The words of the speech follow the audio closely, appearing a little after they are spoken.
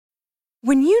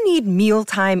When you need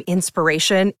mealtime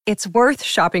inspiration, it's worth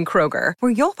shopping Kroger,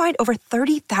 where you'll find over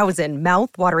 30,000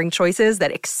 mouth-watering choices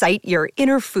that excite your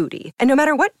inner foodie. And no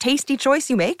matter what tasty choice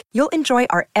you make, you'll enjoy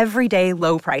our everyday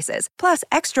low prices, plus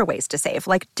extra ways to save,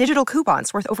 like digital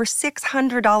coupons worth over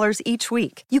 $600 each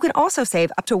week. You can also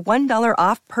save up to $1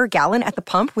 off per gallon at the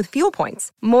pump with fuel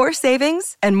points. More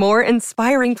savings and more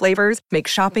inspiring flavors make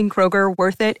shopping Kroger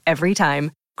worth it every time.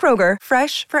 Kroger,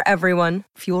 fresh for everyone.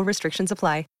 Fuel restrictions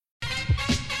apply.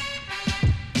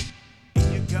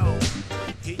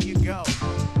 Here you go.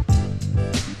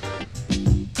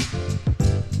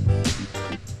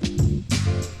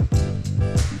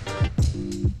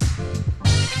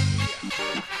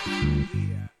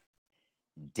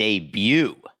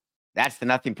 Debut. That's the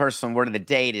nothing personal word of the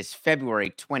day. It is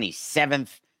February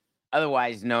 27th,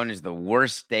 otherwise known as the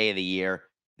worst day of the year,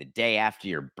 the day after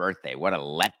your birthday. What a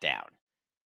letdown.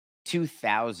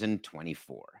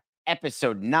 2024,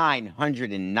 episode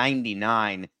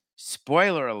 999.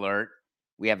 Spoiler alert,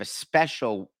 we have a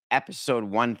special episode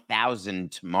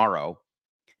 1000 tomorrow.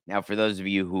 Now, for those of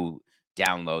you who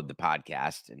download the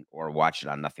podcast or watch it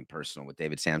on Nothing Personal with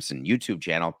David Sampson YouTube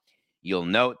channel, you'll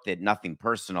note that Nothing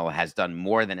Personal has done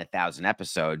more than 1,000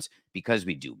 episodes because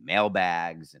we do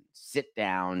mailbags and sit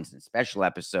downs and special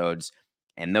episodes,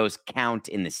 and those count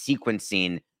in the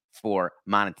sequencing for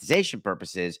monetization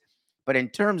purposes. But in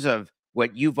terms of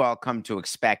what you've all come to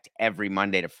expect every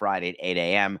Monday to Friday at 8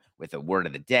 a.m. with a word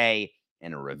of the day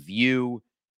and a review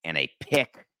and a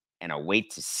pick and a wait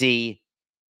to see,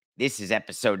 this is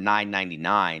episode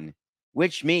 999,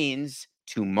 which means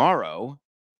tomorrow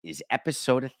is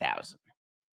episode 1000.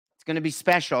 It's going to be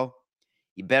special.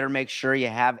 You better make sure you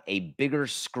have a bigger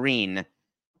screen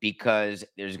because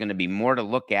there's going to be more to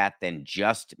look at than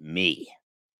just me.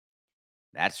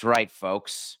 That's right,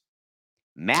 folks.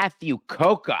 Matthew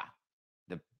Coca,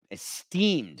 the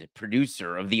esteemed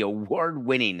producer of the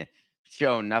award-winning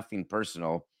show Nothing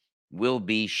Personal, will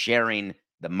be sharing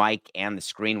the mic and the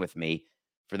screen with me.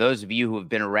 For those of you who have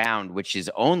been around, which is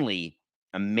only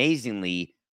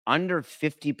amazingly under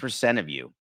 50% of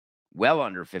you, well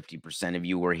under 50% of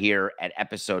you were here at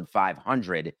episode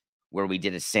 500, where we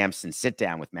did a Samson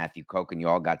sit-down with Matthew Coca, and you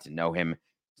all got to know him,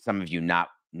 some of you not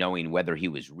knowing whether he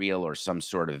was real or some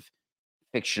sort of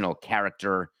fictional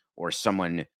character or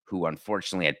someone who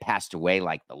unfortunately had passed away,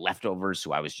 like the Leftovers,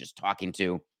 who I was just talking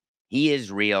to. He is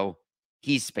real.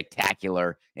 He's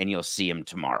spectacular, and you'll see him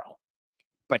tomorrow.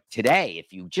 But today,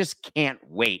 if you just can't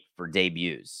wait for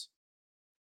debuts,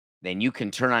 then you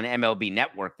can turn on MLB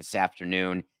Network this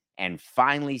afternoon and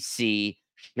finally see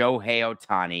Shohei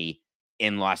Ohtani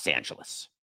in Los Angeles.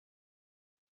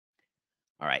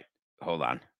 All right, hold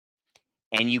on.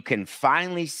 And you can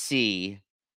finally see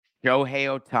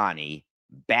Shohei Ohtani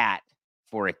bat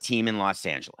for a team in Los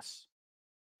Angeles.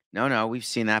 No, we've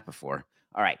seen that before.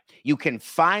 All right. You can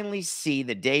finally see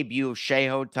the debut of Shohei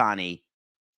Ohtani.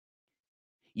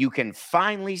 You can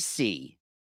finally see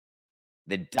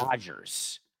the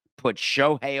Dodgers put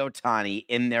Shohei Ohtani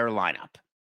in their lineup.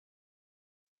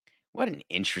 What an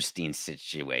interesting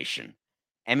situation.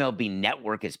 MLB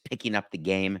Network is picking up the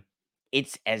game.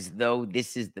 It's as though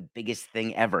this is the biggest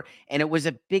thing ever. And it was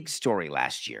a big story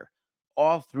last year.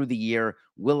 All through the year,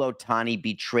 will Ohtani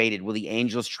be traded? Will the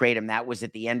Angels trade him? That was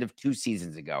at the end of 2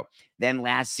 seasons ago. Then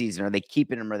last season, are they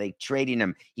keeping him? Are they trading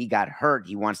him? He got hurt.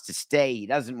 He wants to stay. He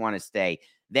doesn't want to stay.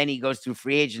 Then he goes through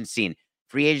free agency.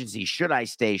 Should I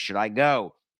stay? Should I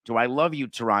go? Do I love you,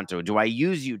 Toronto? Do I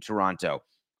use you, Toronto?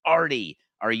 Artie,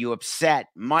 are you upset?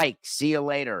 Mike, see you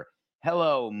later.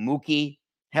 Hello, Mookie.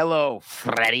 Hello,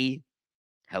 Freddie.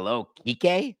 Hello,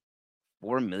 Kike.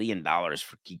 $4 million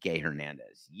for Kike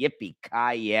Hernandez.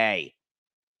 Yippee-ki-yay.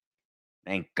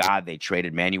 Thank God they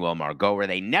traded Manuel Margot, where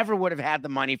they never would have had the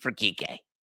money for Kike.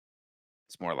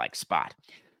 It's more like Spot.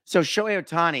 So Shohei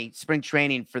Ohtani, spring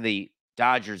training for the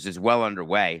Dodgers is well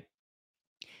underway.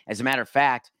 As a matter of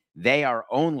fact, they are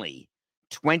only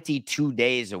 22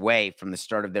 days away from the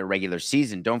start of their regular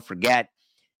season. Don't forget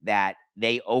that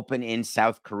they open in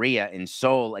South Korea, in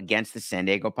Seoul, against the San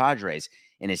Diego Padres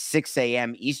in a 6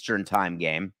 a.m. Eastern time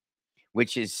game,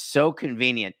 which is so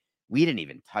convenient. We didn't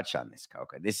even touch on this,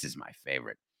 Coca. This is my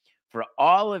favorite. For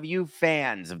all of you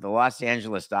fans of the Los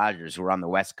Angeles Dodgers who are on the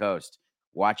West Coast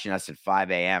watching us at 5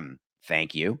 a.m.,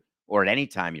 thank you, or at any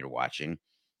time you're watching,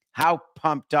 how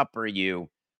pumped up are you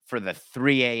for the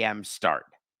 3 a.m. start?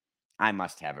 I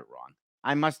must have it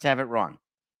wrong.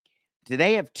 Do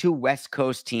they have 2 West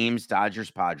Coast teams,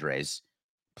 Dodgers, Padres,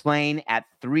 playing at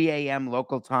 3 a.m.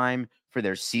 local time for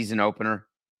their season opener?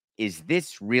 Is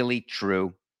this really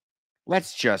true?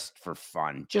 Let's just, for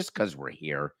fun, just because we're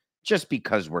here, just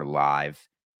because we're live,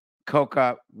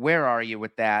 Coca, where are you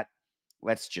with that?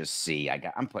 Let's just see.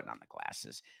 I'm putting on the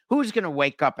glasses. Who's going to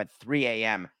wake up at 3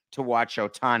 a.m. to watch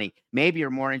Ohtani? Maybe you're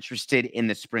more interested in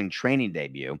the spring training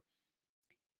debut.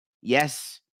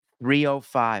 Yes,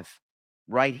 3:05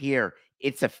 right here.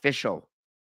 It's official.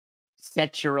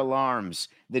 Set your alarms.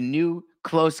 The new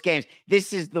close games.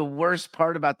 This is the worst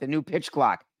part about the new pitch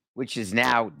clock, which is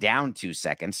now down 2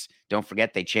 seconds. Don't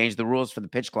forget they changed the rules for the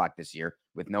pitch clock this year.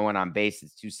 With no one on base,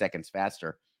 it's 2 seconds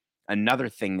faster. Another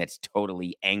thing that's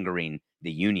totally angering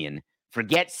the union.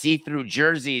 Forget see-through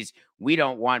jerseys. We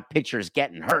don't want pitchers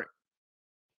getting hurt.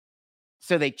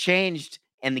 So they changed,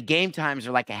 and the game times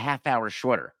are like a half hour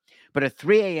shorter. But a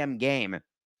 3 a.m. game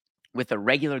with a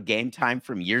regular game time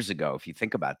from years ago, if you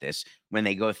think about this, when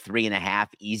they go 3.5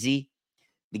 easy,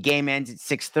 the game ends at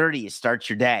 6:30. You start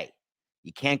your day.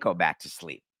 You can't go back to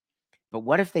sleep. But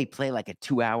what if they play like a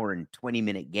 2 hour and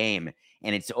 20-minute game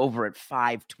and it's over at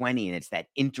 5:20 and it's that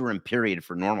interim period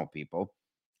for normal people?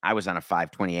 I was on a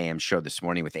 5:20 a.m. show this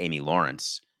morning with Amy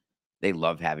Lawrence. They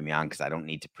love having me on because I don't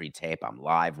need to pre-tape. I'm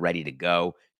live, ready to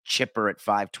go, chipper at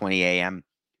 5:20 a.m.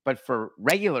 But for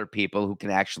regular people who can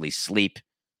actually sleep,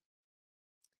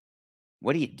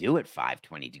 what do you do at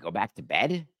 5:20? Do you go back to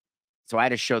bed? So I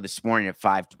had a show this morning at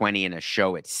 5:20 and a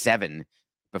show at 7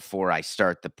 before I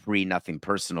start the pre-nothing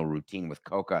personal routine with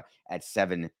Coca at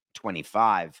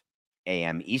 7:25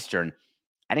 a.m. Eastern.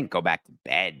 I didn't go back to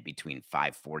bed between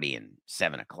 5:40 and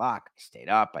 7 o'clock. I stayed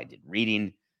up. I did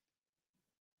reading.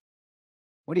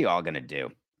 What are you all going to do?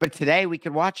 But today we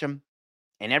could watch them,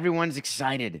 and everyone's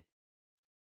excited.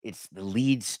 It's the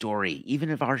lead story, even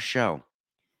of our show.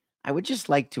 I would just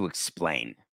like to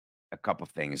explain a couple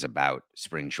things about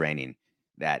spring training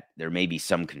that there may be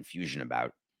some confusion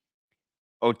about.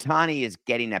 Ohtani is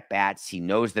getting at bats. He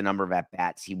knows the number of at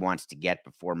bats he wants to get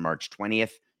before March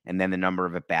 20th, and then the number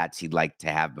of at bats he'd like to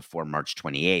have before March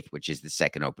 28th, which is the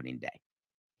second opening day.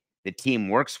 The team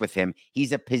works with him.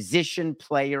 He's a position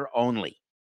player only.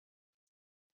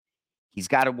 He's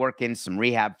got to work in some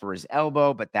rehab for his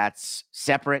elbow, but that's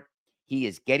separate. He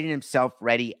is getting himself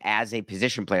ready as a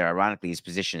position player. Ironically, his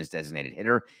position is designated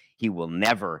hitter. He will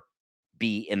never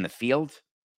be in the field.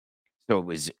 So it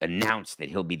was announced that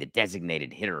he'll be the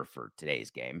designated hitter for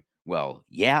today's game. Well,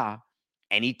 yeah.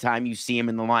 Anytime you see him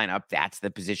in the lineup, that's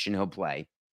the position he'll play.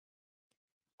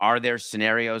 Are there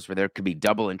scenarios where there could be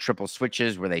double and triple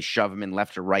switches where they shove him in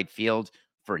left or right field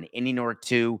for an inning or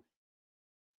two?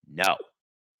 No.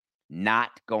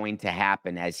 Not going to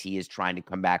happen as he is trying to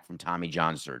come back from Tommy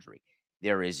John surgery.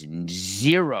 There is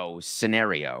zero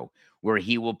scenario where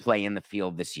he will play in the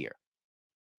field this year.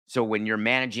 So when you're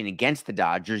managing against the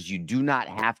Dodgers, you do not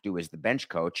have to as the bench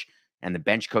coach, and the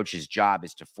bench coach's job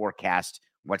is to forecast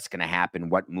what's going to happen,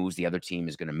 what moves the other team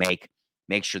is going to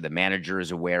make sure the manager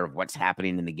is aware of what's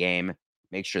happening in the game,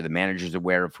 make sure the manager is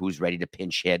aware of who's ready to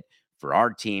pinch hit for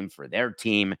our team, for their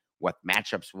team, what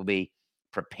matchups will be.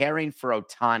 Preparing for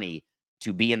Ohtani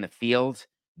to be in the field,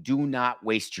 do not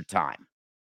waste your time.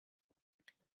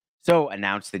 So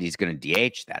announce that he's going to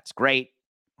DH. That's great.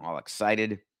 All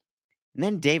excited. And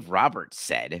then Dave Roberts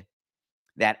said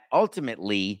that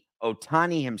ultimately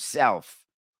Ohtani himself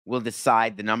will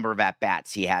decide the number of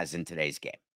at-bats he has in today's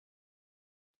game.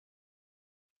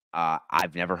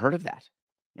 I've never heard of that.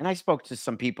 And I spoke to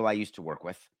some people I used to work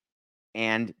with,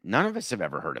 and none of us have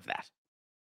ever heard of that.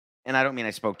 And I don't mean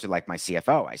I spoke to like my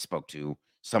CFO. I spoke to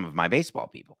some of my baseball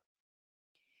people.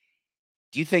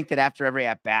 Do you think that after every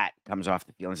at-bat comes off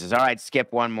the field and says, all right,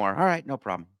 skip one more. All right, no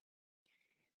problem.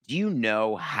 Do you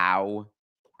know how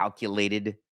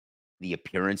calculated the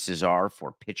appearances are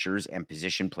for pitchers and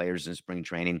position players in spring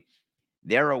training?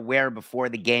 They're aware before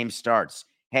the game starts.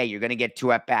 Hey, you're going to get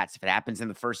 2 at-bats. If it happens in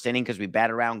the first inning because we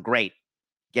bat around, great.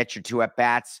 Get your 2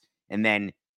 at-bats and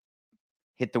then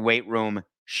hit the weight room,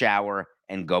 shower,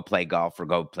 and go play golf or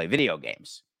go play video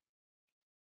games.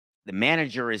 The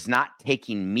manager is not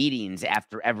taking meetings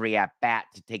after every at-bat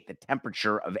to take the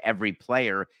temperature of every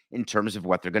player in terms of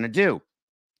what they're going to do.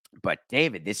 But,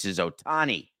 David, this is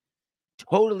Ohtani.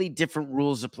 Totally different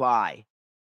rules apply.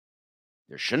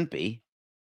 There shouldn't be.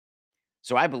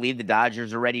 So I believe the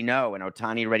Dodgers already know, and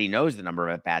Ohtani already knows the number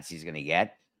of at-bats he's going to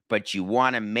get, but you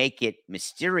want to make it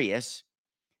mysterious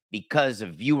because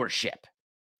of viewership.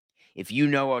 If you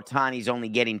know Ohtani's only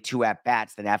getting 2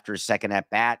 at-bats, then after a second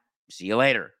at-bat, see you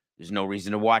later. There's no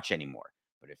reason to watch anymore.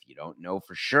 But if you don't know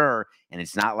for sure, and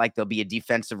it's not like there'll be a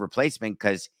defensive replacement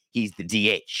because he's the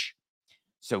DH.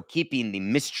 So keeping the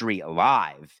mystery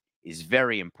alive is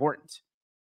very important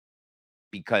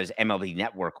because MLB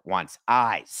Network wants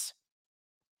eyes.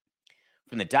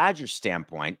 From the Dodgers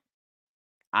standpoint,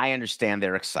 I understand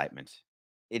their excitement.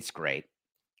 It's great.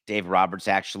 Dave Roberts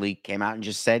actually came out and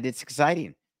just said it's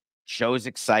exciting. Show's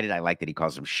excited. I like that he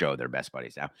calls him Show. They're best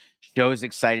buddies now. Show's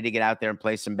excited to get out there and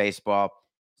play some baseball.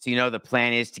 So, the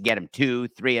plan is to get him 2,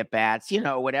 3 at bats,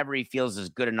 whatever he feels is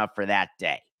good enough for that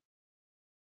day.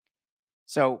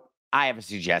 So I have a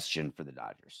suggestion for the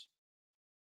Dodgers.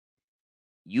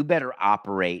 You better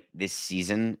operate this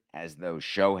season as though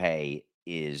Shohei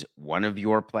is one of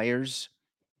your players,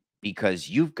 because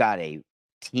you've got a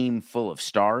team full of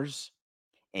stars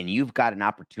and you've got an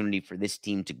opportunity for this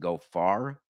team to go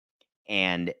far.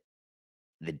 And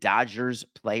the Dodgers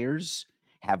players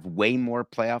have way more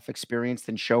playoff experience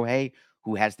than Shohei,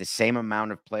 who has the same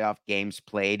amount of playoff games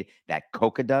played that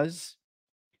Coca does.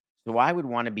 So I would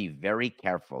want to be very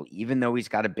careful, even though he's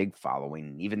got a big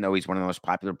following, even though he's one of the most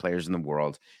popular players in the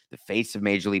world, the face of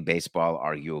Major League Baseball,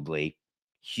 arguably,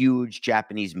 huge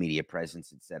Japanese media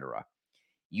presence, etc.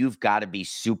 You've got to be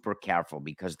super careful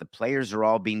because the players are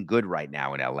all being good right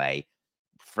now in LA.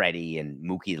 Freddie and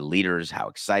Mookie, the leaders, how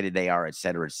excited they are, et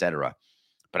cetera, et cetera.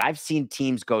 But I've seen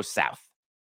teams go south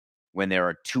when there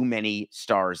are too many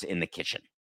stars in the kitchen.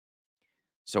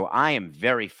 So I am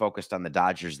very focused on the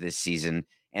Dodgers this season,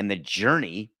 and the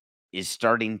journey is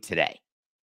starting today.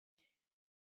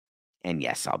 And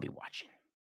yes, I'll be watching.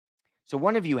 So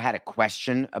one of you had a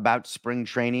question about spring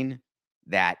training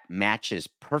that matches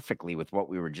perfectly with what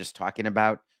we were just talking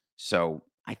about. So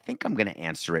I think I'm going to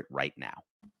answer it right now.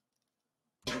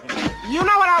 You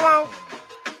know what I want?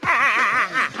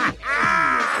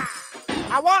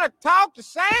 I want to talk to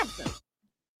Samson.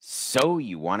 So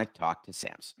you want to talk to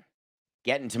Samson?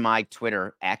 Get into my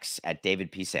Twitter, X, at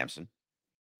David P. Samson,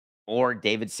 or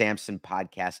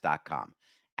davidsamsonpodcast.com.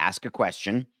 Ask a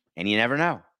question, and you never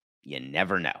know. You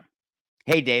never know.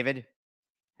 Hey, David.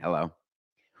 Hello.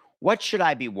 What should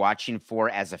I be watching for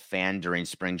as a fan during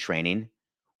spring training?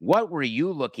 What were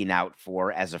you looking out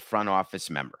for as a front office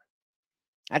member?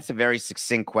 That's a very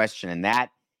succinct question, and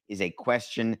that is a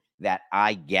question that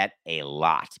I get a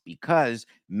lot because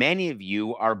many of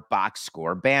you are box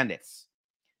score bandits.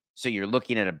 So you're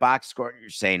looking at a box score and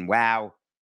you're saying, wow,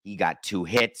 he got 2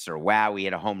 hits, or wow, he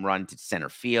hit a home run to center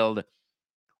field.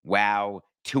 Wow,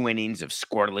 2 innings of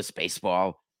scoreless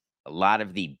baseball. A lot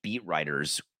of the beat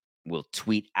writers will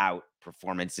tweet out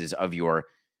performances of your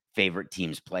favorite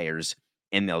team's players,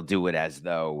 and they'll do it as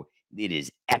though it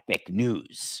is epic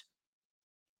news.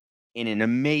 In an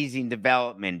amazing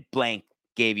development, blank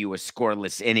gave you a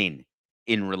scoreless inning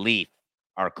in relief.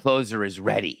 Our closer is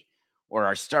ready. Or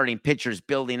our starting pitcher's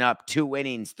building up 2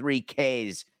 innings, 3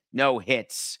 Ks, no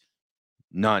hits,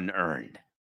 none earned.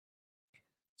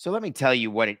 So let me tell you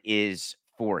what it is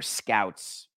for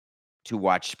scouts to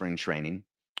watch spring training,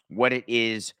 what it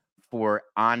is for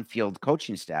on-field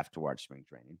coaching staff to watch spring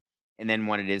training, and then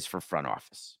what it is for front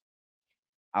office.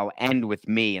 I'll end with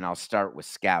me and I'll start with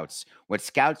scouts. What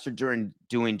scouts are doing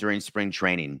during spring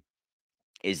training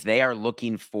is they are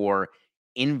looking for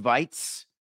invites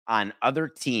on other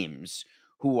teams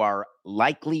who are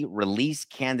likely release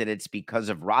candidates because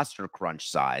of roster crunch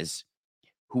size,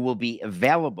 who will be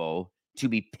available to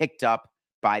be picked up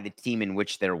by the team in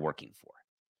which they're working for.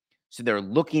 So they're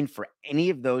looking for any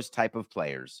of those type of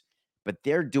players, but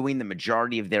they're doing the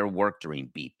majority of their work during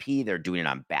BP. They're doing it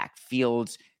on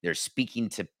backfields. They're speaking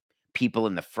to people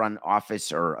in the front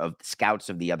office or of scouts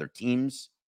of the other teams.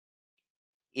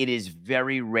 It is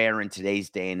very rare in today's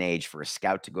day and age for a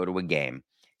scout to go to a game,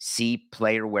 see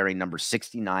player wearing number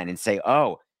 69 and say,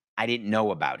 oh, I didn't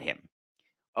know about him.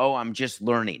 Oh, I'm just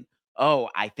learning. Oh,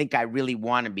 I think I really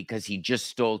want him because he just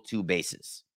stole 2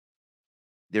 bases.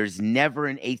 There's never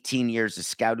in 18 years a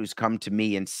scout who's come to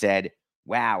me and said,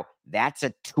 wow, that's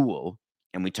a tool.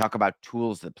 And we talk about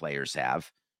tools that players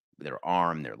have, their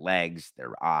arm, their legs,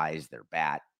 their eyes, their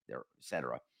bat, their et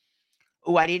cetera.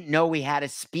 Oh, I didn't know we had a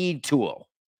speed tool.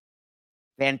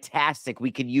 Fantastic.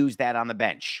 We could use that on the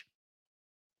bench.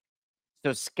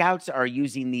 So scouts are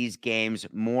using these games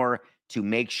more to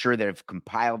make sure they've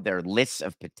compiled their lists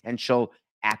of potential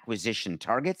acquisition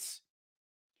targets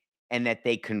and that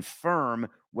they confirm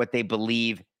what they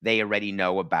believe they already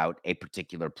know about a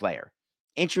particular player.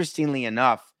 Interestingly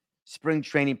enough, spring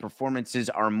training performances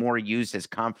are more used as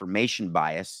confirmation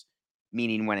bias,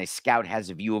 meaning when a scout has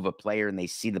a view of a player and they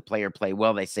see the player play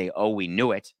well, they say, oh, we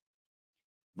knew it,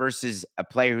 versus a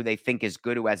player who they think is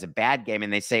good who has a bad game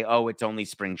and they say, oh, it's only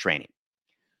spring training.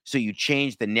 So you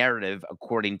change the narrative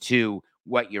according to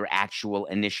what your actual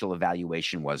initial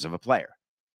evaluation was of a player.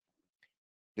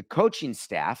 The coaching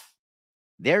staff,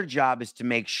 their job is to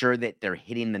make sure that they're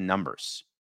hitting the numbers.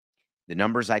 The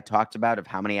numbers I talked about of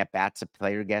how many at-bats a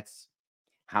player gets,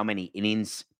 how many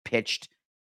innings pitched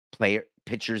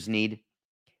pitchers need,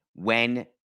 when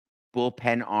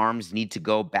bullpen arms need to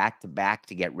go back to back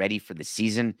to get ready for the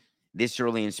season. This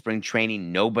early in spring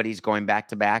training, nobody's going back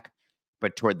to back.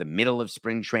 But toward the middle of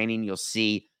spring training, you'll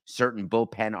see certain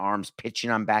bullpen arms pitching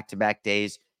on back to back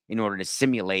days in order to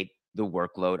simulate the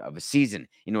workload of a season,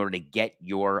 in order to get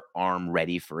your arm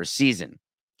ready for a season.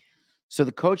 So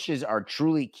the coaches are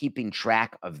truly keeping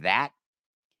track of that.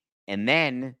 And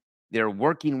then they're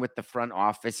working with the front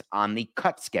office on the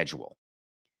cut schedule.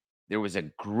 There was a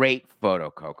great photo,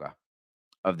 Coca,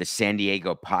 of the San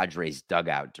Diego Padres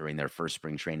dugout during their first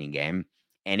spring training game,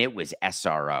 and it was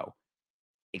SRO,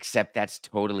 except that's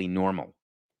totally normal.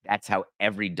 That's how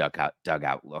every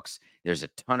dugout looks. There's a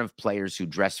ton of players who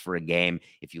dress for a game.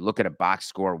 If you look at a box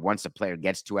score, once a player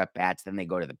gets 2 at-bats, then they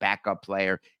go to the backup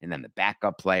player and then the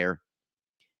backup player.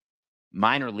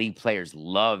 Minor league players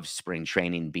love spring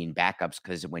training being backups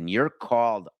because when you're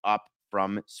called up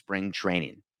from spring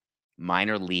training,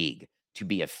 minor league, to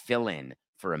be a fill-in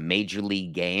for a major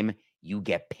league game, you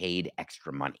get paid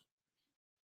extra money.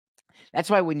 That's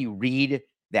why when you read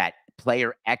that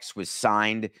player X was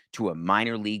signed to a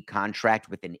minor league contract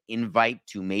with an invite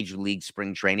to major league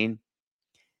spring training,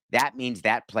 that means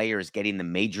that player is getting the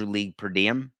major league per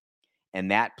diem,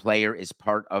 and that player is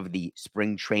part of the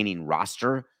spring training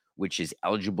roster, which is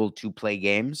eligible to play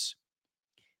games.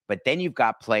 But then you've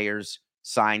got players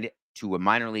signed to a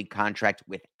minor league contract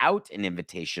without an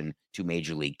invitation to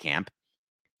major league camp.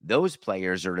 Those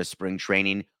players are at a spring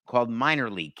training called minor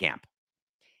league camp.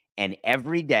 And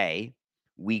every day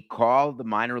we call the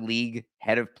minor league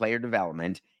head of player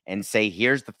development and say,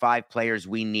 here's the 5 players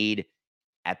we need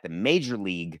at the major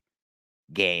league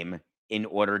game in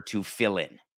order to fill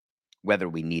in, whether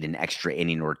we need an extra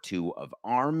inning or 2 of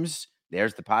arms.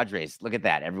 There's the Padres. Look at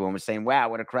that. Everyone was saying, wow,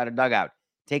 what a crowded dugout.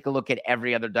 Take a look at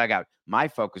every other dugout. My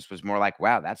focus was more like,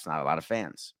 wow, that's not a lot of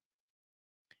fans.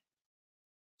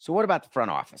 So what about the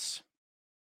front office?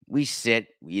 We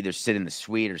either sit in the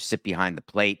suite or sit behind the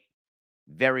plate.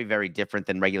 Very, very different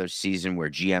than regular season where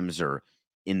GMs are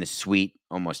in the suite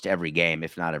almost every game,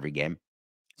 if not every game.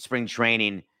 Spring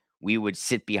training, we would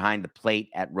sit behind the plate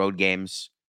at road games,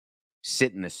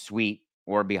 sit in the suite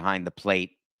or behind the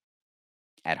plate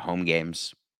at home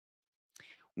games.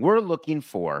 We're looking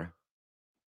for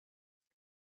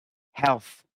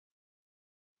health.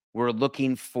 We're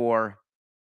looking for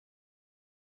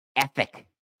ethic.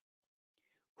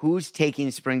 Who's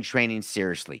taking spring training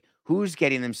seriously? Who's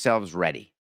getting themselves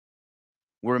ready?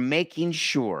 We're making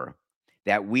sure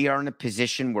that we are in a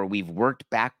position where we've worked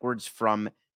backwards from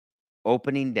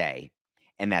opening day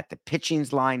and that the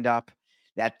pitching's lined up,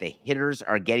 that the hitters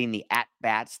are getting the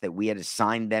at-bats that we had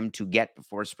assigned them to get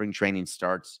before spring training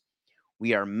starts.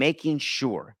 We are making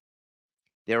sure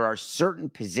there are certain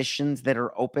positions that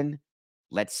are open.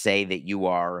 Let's say that you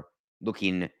are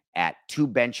looking at 2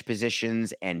 bench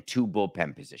positions and 2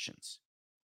 bullpen positions.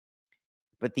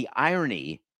 But the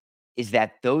irony is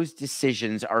that those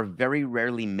decisions are very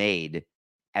rarely made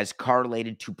as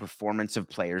correlated to performance of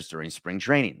players during spring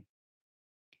training.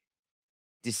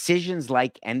 Decisions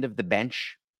like end of the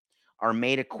bench are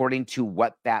made according to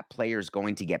what that player is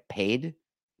going to get paid,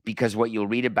 because what you'll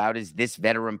read about is this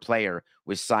veteran player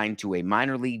was signed to a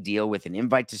minor league deal with an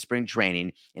invite to spring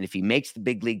training, and if he makes the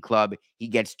big league club, he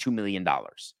gets $2 million.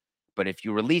 But if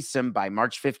you release him by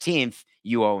March 15th,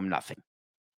 you owe him nothing.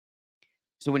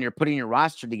 So when you're putting your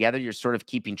roster together, you're sort of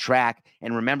keeping track.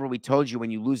 And remember, we told you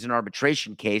when you lose an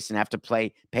arbitration case and have to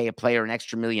pay a player an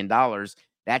extra $1 million,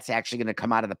 that's actually going to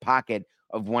come out of the pocket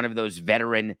of one of those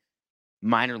veteran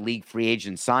minor league free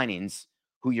agent signings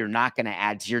who you're not going to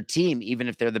add to your team, even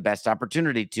if they're the best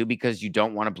opportunity to, because you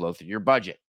don't want to blow through your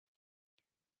budget.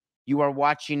 You are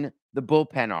watching the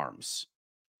bullpen arms.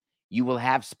 You will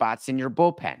have spots in your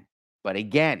bullpen. But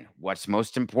again, what's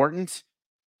most important?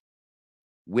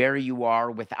 Where you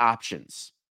are with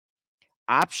options.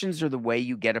 Options are the way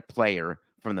you get a player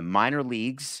from the minor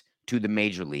leagues to the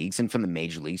major leagues and from the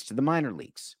major leagues to the minor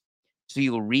leagues. So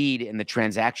you'll read in the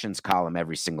transactions column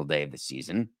every single day of the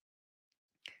season,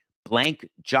 blank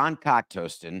John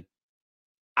Cocktoaston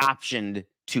optioned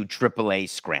to AAA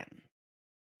Scranton.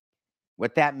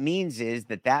 What that means is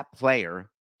that player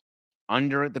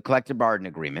under the collective bargaining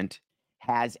agreement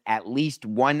has at least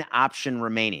 1 option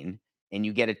remaining, and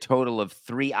you get a total of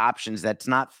 3 options. That's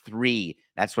not 3.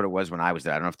 That's what it was when I was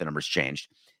there. I don't know if the numbers changed.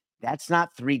 That's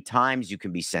not 3 times you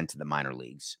can be sent to the minor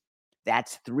leagues.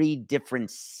 That's 3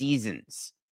 different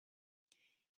seasons.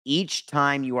 Each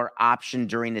time you are optioned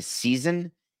during a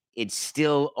season, it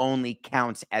still only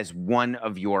counts as one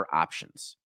of your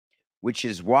options, which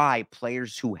is why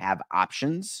players who have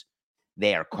options,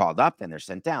 they are called up, then they're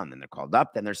sent down, then they're called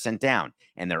up, then they're sent down,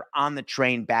 and they're on the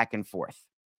train back and forth.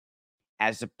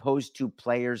 as opposed to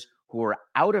players who are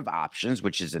out of options,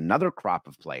 which is another crop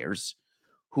of players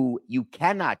who you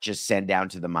cannot just send down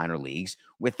to the minor leagues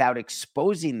without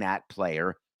exposing that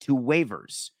player to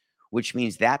waivers, which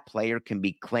means that player can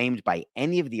be claimed by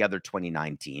any of the other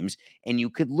 29 teams and you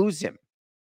could lose him.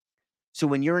 So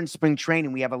when you're in spring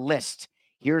training, we have a list.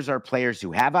 Here's our players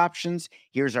who have options.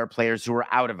 Here's our players who are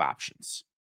out of options.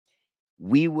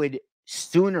 We would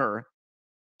sooner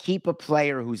keep a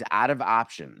player who's out of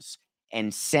options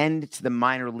and send to the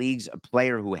minor leagues a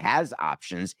player who has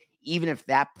options, even if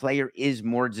that player is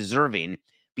more deserving,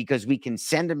 because we can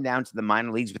send him down to the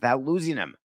minor leagues without losing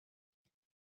him,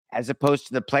 as opposed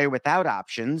to the player without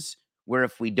options, where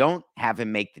if we don't have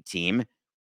him make the team,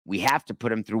 we have to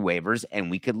put him through waivers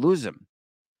and we could lose him.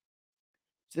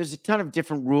 So there's a ton of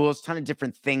different rules, ton of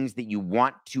different things that you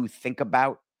want to think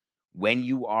about when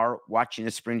you are watching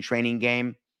a spring training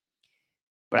game.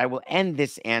 But I will end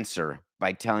this answer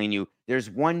by telling you there's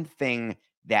one thing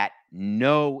that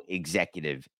no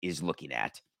executive is looking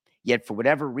at. Yet for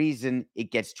whatever reason,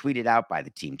 it gets tweeted out by the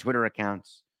team Twitter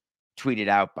accounts, tweeted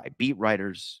out by beat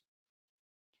writers.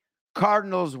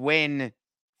 Cardinals win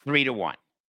 3-1.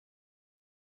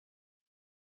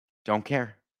 Don't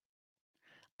care.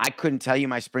 I couldn't tell you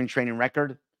my spring training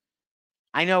record.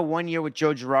 I know one year with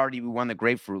Joe Girardi, we won the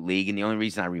Grapefruit League, and the only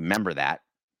reason I remember that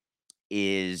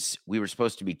is we were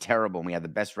supposed to be terrible and we had the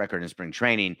best record in spring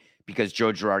training because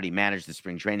Joe Girardi managed the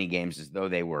spring training games as though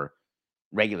they were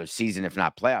regular season, if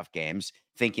not playoff games,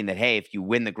 thinking that, hey, if you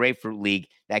win the Grapefruit League,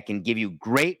 that can give you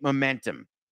great momentum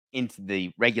into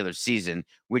the regular season,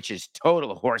 which is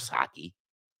total horse hockey.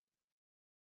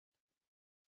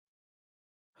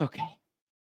 Okay.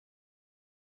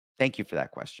 Thank you for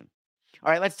that question.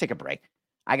 All right, let's take a break.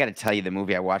 I got to tell you the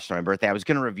movie I watched on my birthday. I was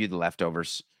going to review The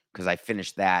Leftovers because I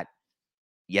finished that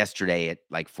yesterday at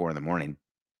like 4 a.m.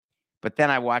 But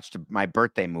then I watched my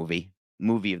birthday movie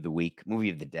of the week, movie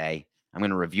of the day. I'm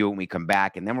going to review it when we come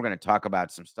back. And then we're going to talk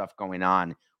about some stuff going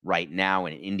on right now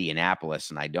in Indianapolis.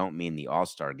 And I don't mean the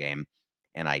All-Star game.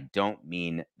 And I don't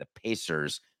mean the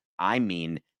Pacers. I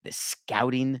mean the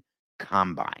scouting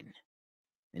combine.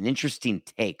 An interesting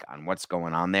take on what's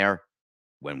going on there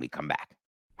when we come back.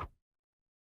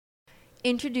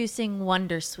 Introducing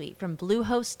Wondersuite from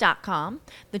Bluehost.com,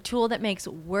 the tool that makes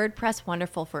WordPress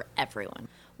wonderful for everyone.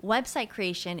 Website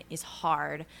creation is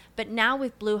hard, but now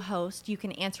with Bluehost, you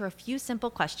can answer a few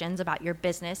simple questions about your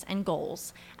business and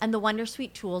goals, and the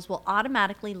Wondersuite tools will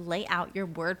automatically lay out your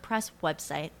WordPress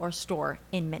website or store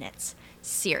in minutes.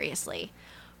 Seriously.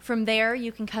 From there,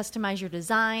 you can customize your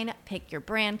design, pick your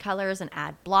brand colors, and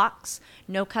add blocks.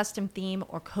 No custom theme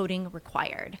or coding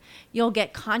required. You'll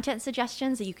get content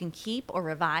suggestions that you can keep or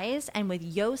revise, and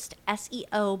with Yoast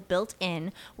SEO built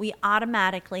in, we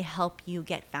automatically help you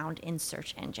get found in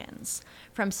search engines.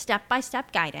 From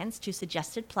step-by-step guidance to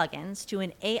suggested plugins to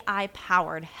an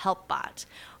AI-powered help bot,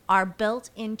 our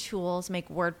built-in tools make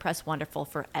WordPress wonderful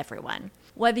for everyone.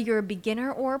 Whether you're a beginner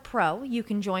or a pro, you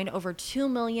can join over 2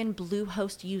 million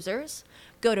Bluehost users.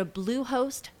 Go to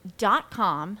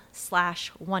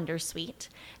bluehost.com/wondersuite.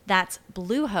 That's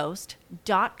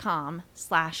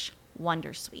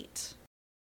bluehost.com/wondersuite.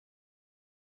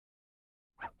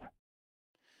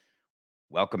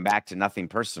 Welcome back to Nothing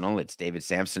Personal. It's David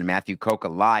Sampson and Matthew Coca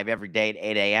live every day at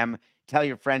 8 a.m. Tell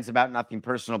your friends about Nothing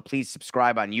Personal. Please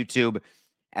subscribe on YouTube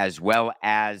as well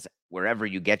as wherever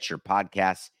you get your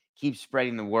podcasts. Keep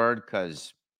spreading the word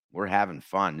because we're having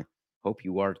fun. Hope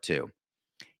you are too.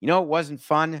 You know, it wasn't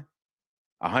fun.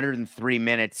 103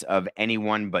 minutes of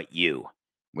Anyone But You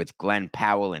with Glenn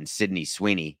Powell and Sydney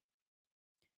Sweeney.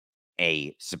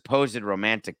 A supposed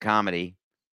romantic comedy.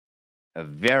 A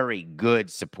very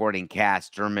good supporting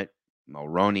cast. Dermot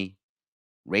Mulroney,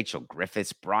 Rachel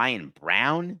Griffiths, Brian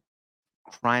Brown.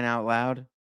 Crying out loud.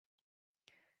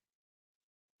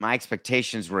 My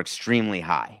expectations were extremely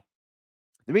high.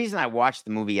 The reason I watched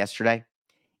the movie yesterday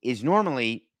is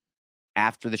normally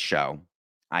after the show,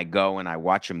 I go and I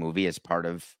watch a movie as part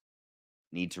of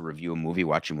need to review a movie,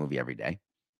 watch a movie every day.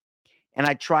 And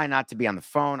I try not to be on the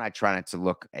phone. I try not to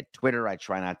look at Twitter. I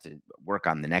try not to work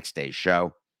on the next day's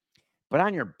show. But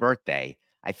on your birthday,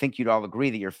 I think you'd all agree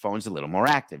that your phone's a little more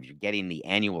active. You're getting the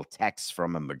annual texts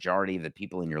from a majority of the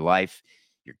people in your life.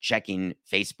 You're checking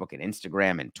Facebook and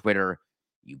Instagram and Twitter.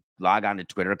 You log on to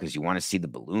Twitter because you want to see the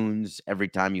balloons every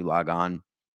time you log on.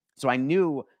 So I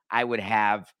knew I would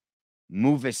have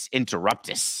movus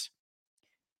interruptus.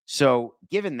 So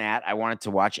given that, I wanted to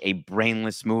watch a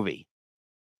brainless movie.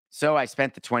 So I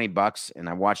spent the $20 and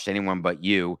I watched Anyone But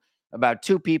You, about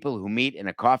two people who meet in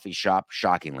a coffee shop,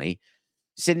 shockingly.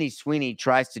 Sydney Sweeney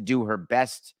tries to do her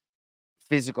best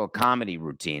physical comedy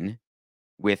routine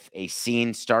with a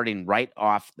scene starting right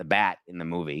off the bat in the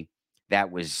movie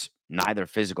that was neither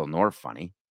physical nor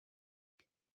funny.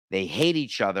 They hate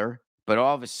each other, but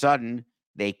all of a sudden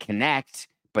they connect.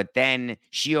 But then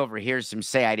she overhears him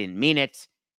say, I didn't mean it,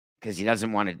 because he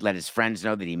doesn't want to let his friends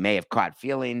know that he may have caught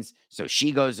feelings. So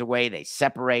she goes away, they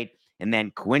separate. And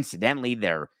then coincidentally,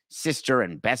 their sister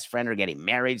and best friend are getting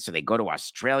married. So they go to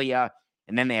Australia,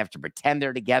 and then they have to pretend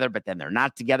they're together, but then they're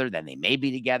not together. Then they may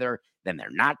be together. Then they're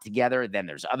not together. Then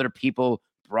there's other people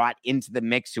brought into the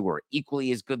mix who are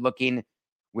equally as good looking,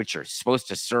 which are supposed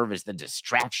to serve as the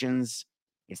distractions.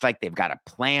 It's like they've got a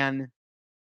plan.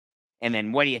 And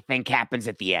then what do you think happens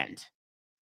at the end?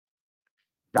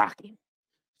 Shocking.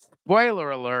 Spoiler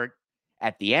alert,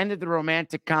 at the end of the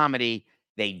romantic comedy,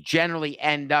 they generally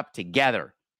end up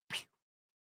together.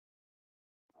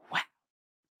 Wow.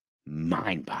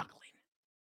 Mind-boggling.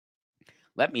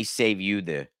 Let me save you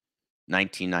the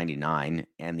 1999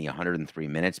 and the 103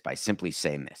 minutes by simply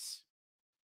saying this.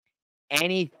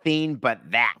 Anything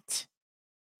but that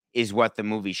is what the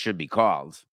movie should be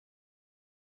called.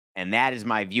 And that is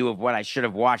my view of what I should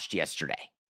have watched yesterday.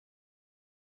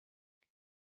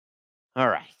 All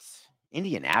right.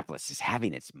 Indianapolis is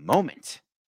having its moment.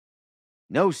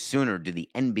 No sooner do the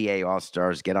NBA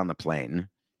All-Stars get on the plane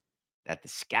that the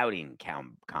scouting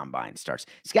combine starts.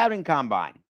 Scouting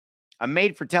combine, a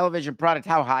made-for-television product.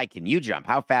 How high can you jump?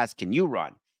 How fast can you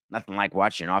run? Nothing like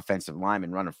watching an offensive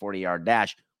lineman run a 40-yard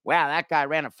dash. Wow, that guy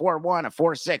ran a 4.1, a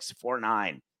 4.6, a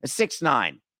 4.9, a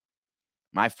 6.9.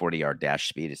 My 40-yard dash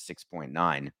speed is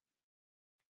 6.9.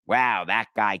 Wow, that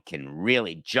guy can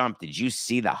really jump. Did you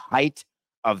see the height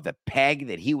of the peg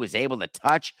that he was able to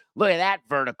touch? Look at that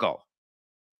vertical.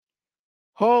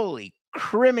 Holy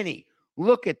criminy.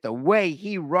 Look at the way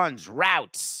he runs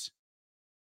routes.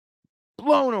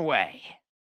 Blown away.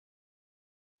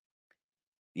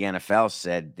 The NFL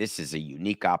said this is a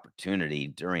unique opportunity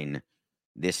during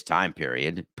this time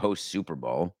period, post-Super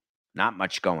Bowl. Not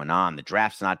much going on. The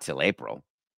draft's not till April.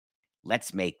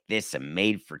 Let's make this a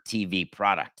made-for-TV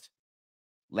product.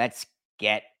 Let's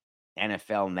get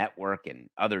NFL Network and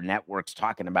other networks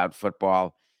talking about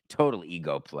football. Total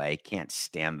ego play. Can't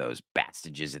stand those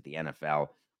bastages at the NFL,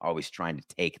 always trying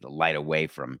to take the light away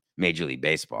from Major League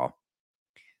Baseball.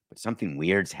 But something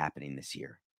weird's happening this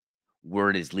year.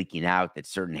 Word is leaking out that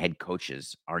certain head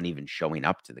coaches aren't even showing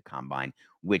up to the combine,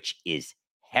 which is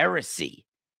heresy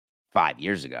 5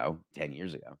 years ago, 10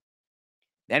 years ago.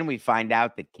 Then we find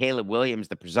out that Caleb Williams,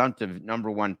 the presumptive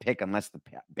number 1 pick, unless the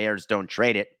Bears don't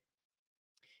trade it,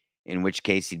 in which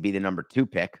case he'd be the number 2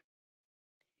 pick,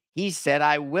 he said,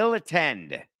 I will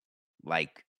attend,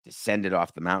 like descended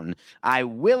off the mountain. I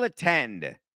will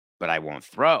attend, but I won't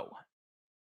throw.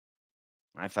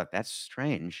 I thought that's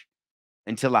strange.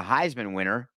 Until a Heisman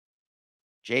winner,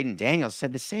 Jaden Daniels,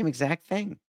 said the same exact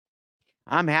thing.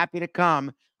 I'm happy to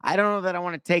come. I don't know that I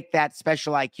want to take that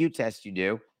special IQ test you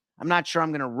do. I'm not sure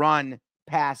I'm going to run,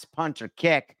 pass, punt, or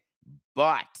kick,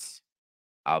 but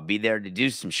I'll be there to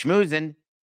do some schmoozing,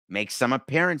 make some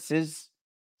appearances,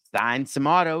 sign some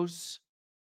autos.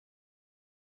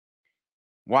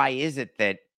 Why is it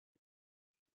that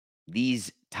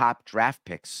these top draft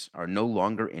picks are no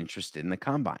longer interested in the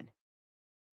combine?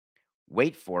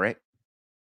 Wait for it.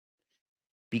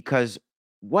 Because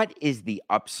what is the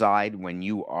upside when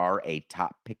you are a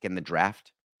top pick in the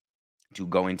draft to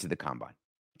go into the combine?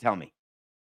 Tell me.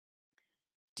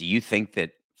 Do you think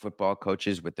that football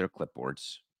coaches with their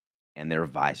clipboards and their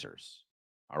visors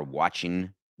are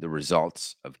watching the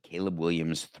results of Caleb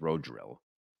Williams' throw drill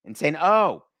and saying,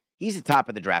 oh, he's a top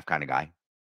of the draft kind of guy?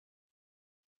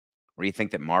 Or do you think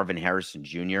that Marvin Harrison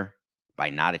Jr., by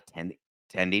not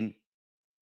attending,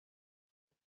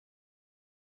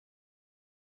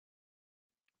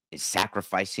 is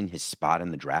sacrificing his spot in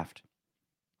the draft,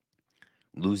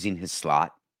 losing his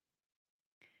slot?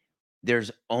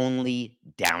 There's only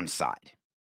downside.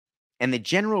 And the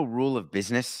general rule of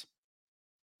business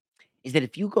is that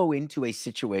if you go into a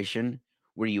situation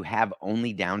where you have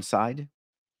only downside,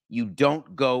 you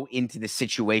don't go into the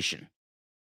situation.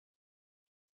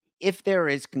 If there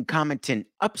is concomitant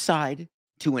upside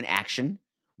to an action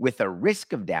with a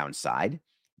risk of downside,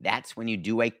 that's when you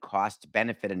do a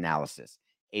cost-benefit analysis,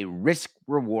 a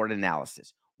risk-reward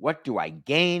analysis. What do I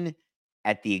gain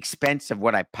at the expense of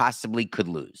what I possibly could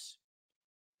lose?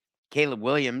 Caleb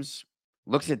Williams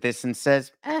looks at this and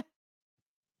says,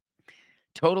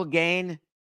 total gain,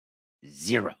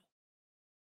 0.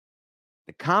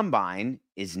 The combine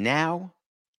is now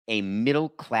a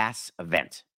middle-class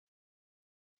event,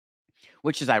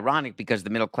 which is ironic because the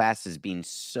middle class is being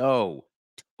so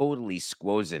totally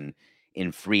squozen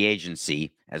in free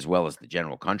agency as well as the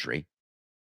general country.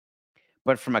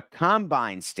 But from a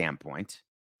combine standpoint,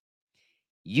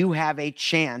 you have a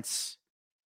chance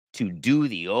to do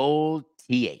the old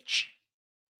TH.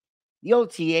 The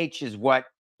old TH is what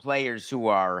players who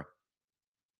are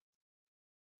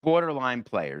borderline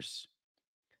players,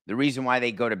 the reason why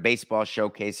they go to baseball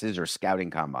showcases or scouting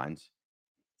combines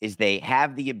is they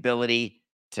have the ability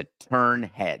to turn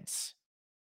heads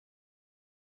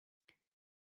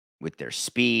with their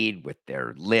speed, with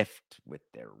their lift, with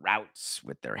their routes,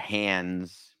 with their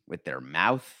hands, with their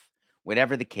mouth,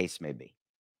 whatever the case may be.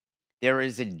 There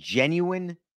is a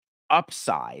genuine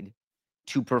upside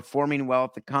to performing well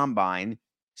at the combine,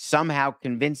 somehow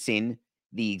convincing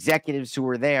the executives who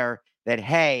are there that,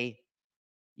 hey,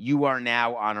 you are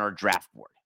now on our draft board.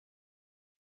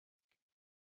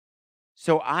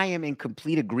 So I am in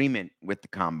complete agreement with the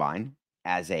combine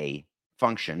as a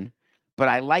function, but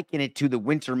I liken it to the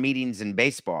winter meetings in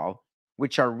baseball,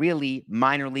 which are really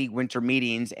minor league winter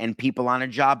meetings and people on a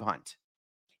job hunt.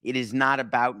 It is not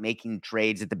about making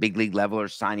trades at the big league level or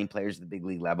signing players at the big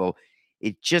league level.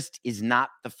 It just is not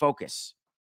the focus.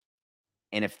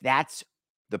 And if that's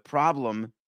the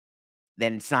problem,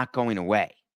 then it's not going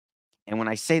away. And when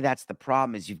I say that's the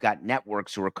problem is you've got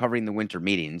networks who are covering the winter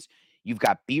meetings. You've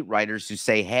got beat writers who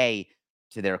say, hey,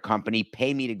 to their company,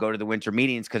 pay me to go to the winter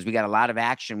meetings because we got a lot of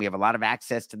action. We have a lot of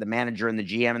access to the manager and the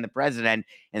GM and the president,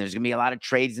 and there's going to be a lot of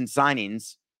trades and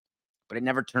signings, but it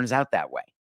never turns out that way.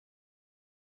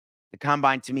 The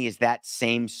combine to me is that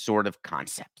same sort of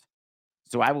concept.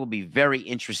 So I will be very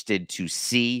interested to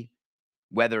see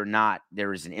whether or not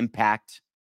there is an impact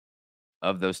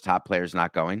of those top players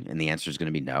not going, and the answer is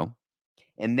going to be no.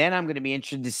 And then I'm going to be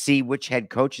interested to see which head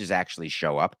coaches actually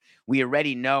show up. We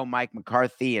already know Mike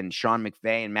McCarthy and Sean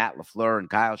McVay and Matt LaFleur and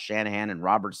Kyle Shanahan and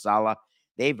Robert Saleh.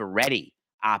 They've already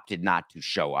opted not to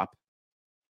show up.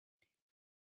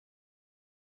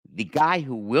 The guy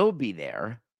who will be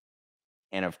there,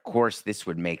 and of course this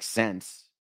would make sense,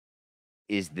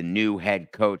 is the new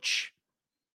head coach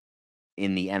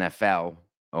in the NFL.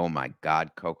 Oh my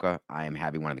God, Coca, I am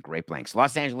having one of the great blanks.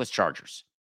 Los Angeles Chargers.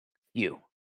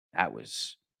 That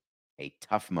was a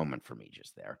tough moment for me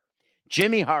just there.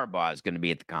 Jimmy Harbaugh is going to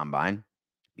be at the combine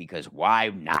because why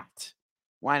not?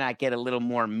 Why not get a little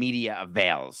more media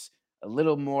avails, a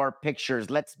little more pictures?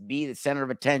 Let's be the center of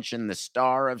attention, the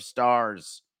star of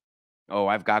stars. Oh,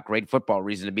 I've got great football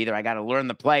reason to be there. I got to learn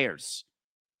the players.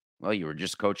 Well, you were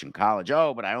just coaching college.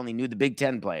 Oh, but I only knew the Big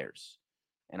Ten players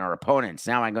and our opponents.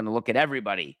 Now I'm going to look at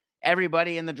everybody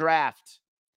in the draft.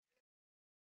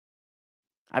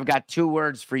 I've got 2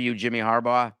 words for you, Jimmy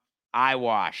Harbaugh.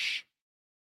 Eyewash.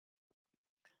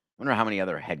 I wonder how many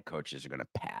other head coaches are going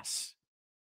to pass.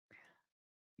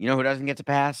 You know who doesn't get to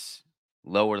pass?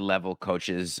 Lower level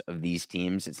coaches of these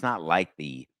teams. It's not like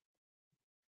the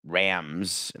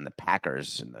Rams and the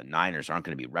Packers and the Niners aren't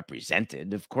going to be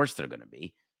represented. Of course they're going to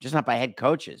be. Just not by head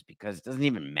coaches because it doesn't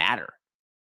even matter.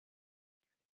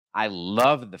 I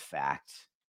love the fact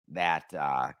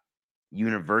that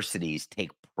universities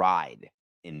take pride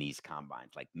in these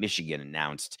combines. Like Michigan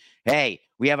announced, hey,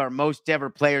 we have our most ever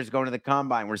players going to the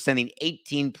combine. We're sending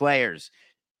 18 players.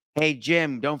 Hey,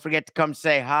 Jim, don't forget to come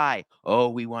say hi. Oh,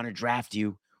 we want to draft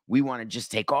you. We want to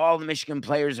just take all the Michigan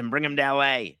players and bring them to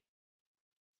LA.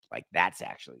 Like that's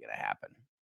actually going to happen.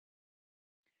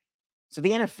 So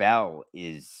the NFL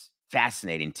is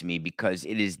fascinating to me because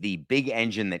it is the big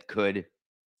engine that could.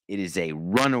 It is a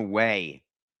runaway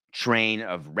train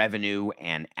of revenue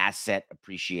and asset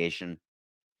appreciation.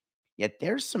 Yet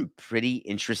there's some pretty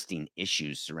interesting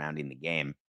issues surrounding the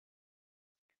game,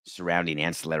 surrounding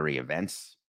ancillary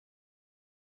events.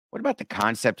 What about the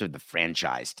concept of the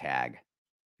franchise tag?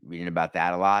 Reading about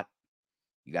that a lot.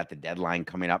 You got the deadline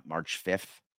coming up March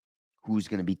 5th. Who's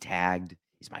going to be tagged?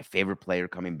 Is my favorite player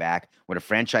coming back? What a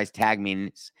franchise tag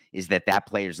means is that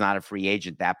player is not a free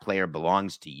agent. That player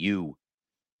belongs to you.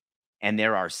 And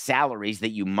there are salaries that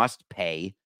you must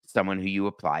pay someone who you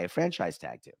apply a franchise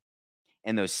tag to.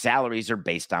 And those salaries are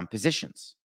based on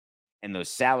positions. And those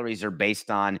salaries are based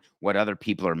on what other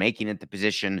people are making at the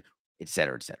position, et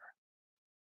cetera, et cetera.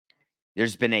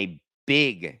 There's been a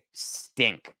big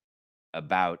stink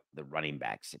about the running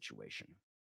back situation.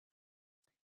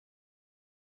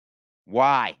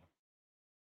 Why?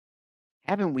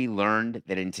 Haven't we learned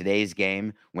that in today's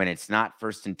game, when it's not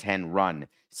 1st and 10, run,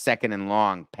 2nd and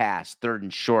long, pass, 3rd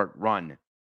and short, run?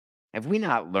 Have we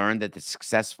not learned that the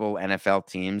successful NFL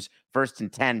teams, 1st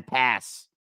and 10, pass,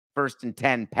 1st and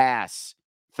 10, pass,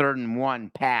 3rd and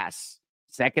 1, pass,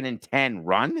 2nd and 10,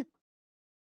 run?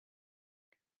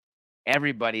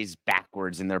 Everybody's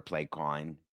backwards in their play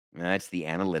calling. That's the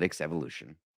analytics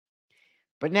evolution.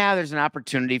 But now there's an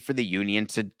opportunity for the union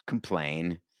to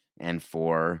complain and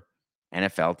for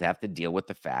NFL to have to deal with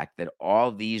the fact that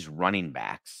all these running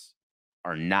backs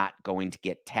are not going to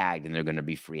get tagged and they're going to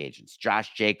be free agents.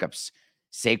 Josh Jacobs,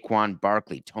 Saquon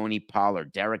Barkley, Tony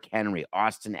Pollard, Derrick Henry,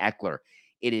 Austin Eckler.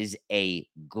 It is a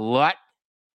glut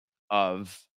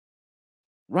of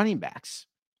running backs.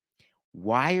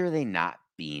 Why are they not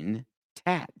being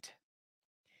tagged?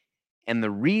 And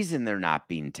the reason they're not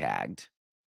being tagged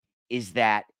is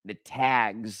that the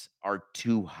tags are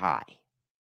too high.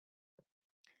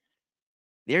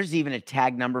 There's even a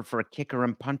tag number for a kicker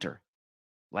and punter,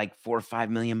 like $4 or $5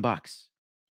 million.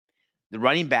 The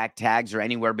running back tags are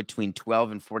anywhere between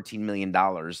 $12 and $14 million.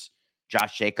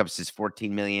 Josh Jacobs is $14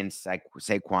 million.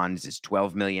 Saquon's is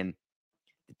 $12 million.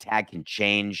 The tag can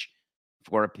change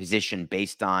for a position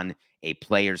based on a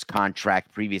player's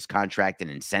contract, previous contract, and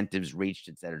incentives reached,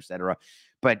 et cetera, et cetera.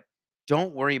 But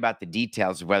don't worry about the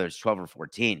details of whether it's 12 or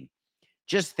 14.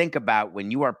 Just think about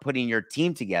when you are putting your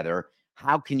team together,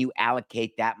 how can you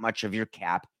allocate that much of your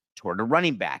cap toward a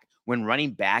running back when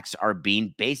running backs are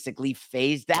being basically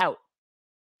phased out?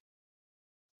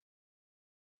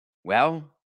 Well,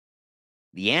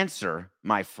 the answer,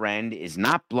 my friend, is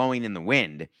not blowing in the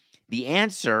wind. The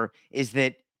answer is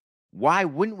that why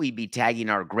wouldn't we be tagging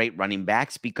our great running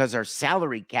backs? Because our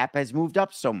salary cap has moved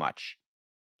up so much.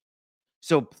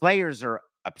 So players are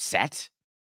upset.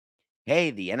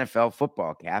 Hey, the NFL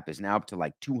football cap is now up to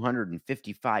like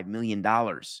 $255 million,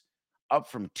 up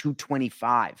from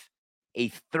 $225, a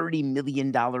 $30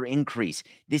 million increase.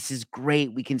 This is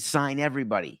great. We can sign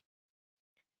everybody.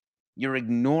 You're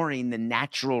ignoring the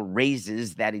natural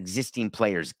raises that existing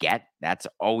players get. That's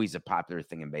always a popular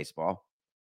thing in baseball.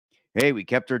 Hey, we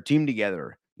kept our team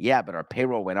together. Yeah, but our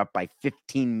payroll went up by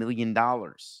 $15 million.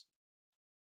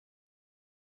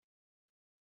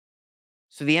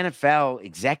 So the NFL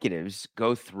executives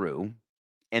go through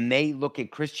and they look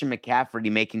at Christian McCaffrey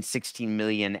making $16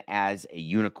 million as a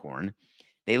unicorn.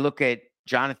 They look at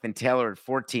Jonathan Taylor at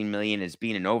 $14 million as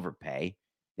being an overpay.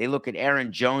 They look at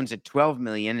Aaron Jones at $12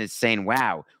 million as saying,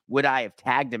 wow, would I have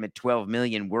tagged him at $12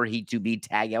 million were he to be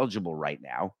tag eligible right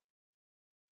now?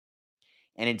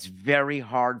 And it's very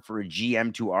hard for a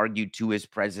GM to argue to his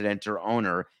president or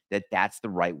owner that that's the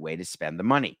right way to spend the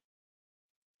money.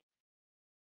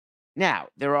 Now,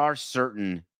 there are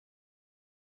certain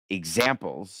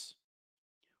examples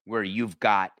where you've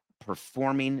got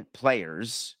performing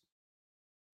players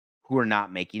who are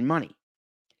not making money.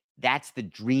 That's the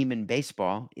dream in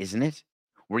baseball, isn't it?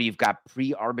 Where you've got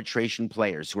pre-arbitration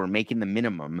players who are making the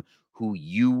minimum, who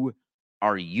you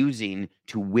are using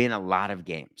to win a lot of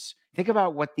games. Think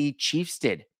about what the Chiefs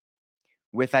did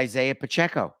with Isaiah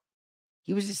Pacheco.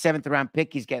 He was a 7th round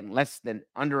pick. He's getting less than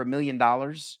under $1 million.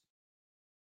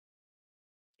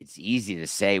 It's easy to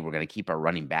say we're going to keep our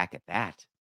running back at that.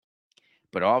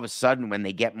 But all of a sudden, when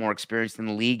they get more experience in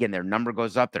the league and their number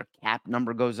goes up, their cap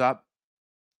number goes up.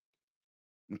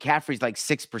 McCaffrey's like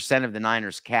 6% of the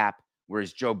Niners cap,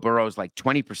 whereas Joe Burrow's like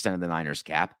 20% of the Niners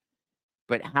cap.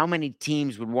 But how many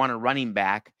teams would want a running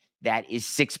back that is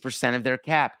 6% of their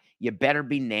cap? You better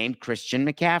be named Christian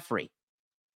McCaffrey.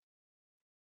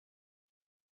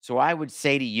 So I would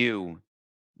say to you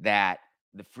that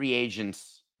the free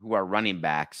agents who are running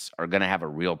backs are going to have a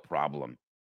real problem.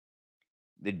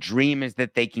 The dream is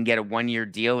that they can get a 1-year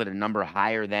deal at a number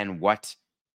higher than what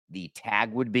the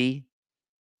tag would be.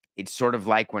 It's sort of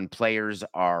like when players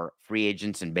are free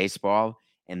agents in baseball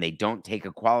and they don't take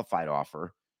a qualified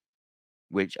offer,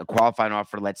 which a qualifying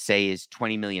offer, let's say, is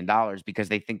 $20 million because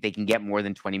they think they can get more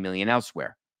than $20 million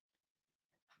elsewhere.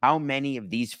 How many of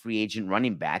these free agent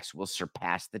running backs will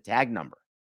surpass the tag number?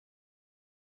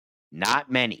 Not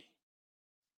many,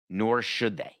 nor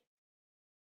should they.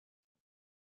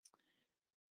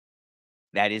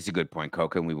 That is a good point,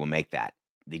 Coca, and we will make that.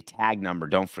 The tag number,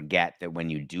 don't forget that when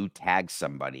you do tag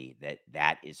somebody,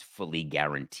 that is fully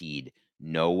guaranteed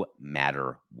no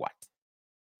matter what.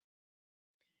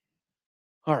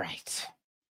 All right.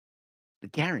 The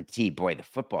guarantee, boy, the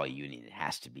football union, it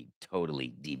has to be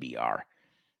totally DBR.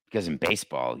 Because in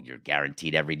baseball, you're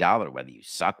guaranteed every dollar, whether you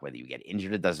suck, whether you get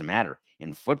injured, it doesn't matter.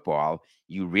 In football,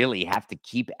 you really have to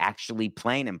keep actually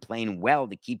playing and playing well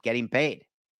to keep getting paid.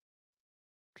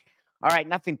 All right,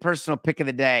 nothing personal. Pick of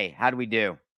the day. How do we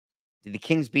do? Did the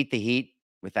Kings beat the Heat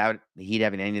without the Heat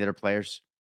having any of their players?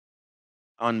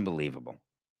 Unbelievable.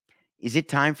 Is it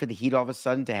time for the Heat all of a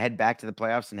sudden to head back to the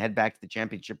playoffs and head back to the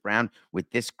championship round with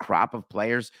this crop of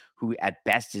players who at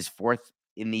best is fourth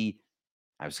in the,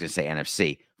 I was going to say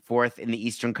NFC, fourth in the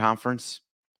Eastern Conference?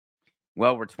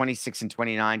 Well, we're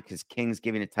 26-29 because Kings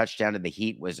giving a touchdown to the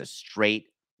Heat was a straight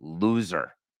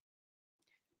loser.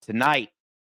 Tonight,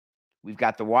 we've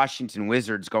got the Washington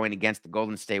Wizards going against the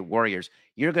Golden State Warriors.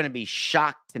 You're going to be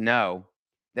shocked to know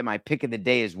that my pick of the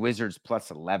day is Wizards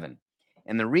plus 11.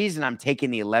 And the reason I'm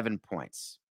taking the 11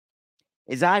 points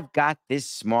is I've got this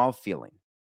small feeling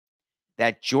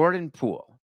that Jordan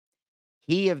Poole,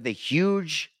 he of the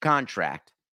huge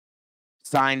contract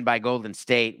signed by Golden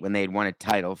State when they had won a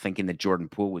title, thinking that Jordan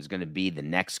Poole was going to be the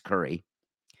next Curry.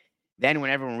 Then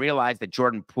when everyone realized that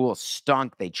Jordan Poole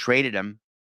stunk, they traded him.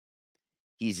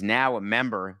 He's now a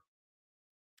member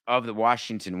of the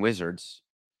Washington Wizards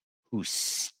who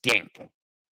stink.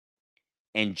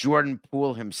 And Jordan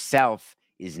Poole himself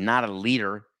is not a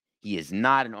leader. He is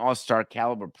not an all-star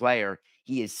caliber player.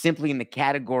 He is simply in the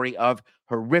category of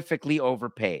horrifically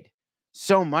overpaid.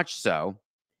 So much so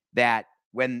that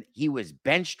when he was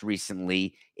benched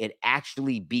recently, it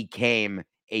actually became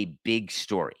a big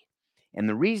story. And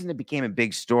the reason it became a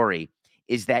big story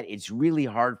is that it's really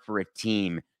hard for a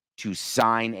team to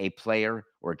sign a player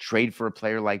or trade for a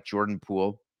player like Jordan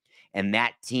Poole, and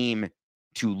that team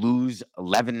to lose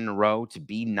 11 in a row, to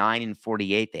be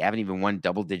 9-48. They haven't even won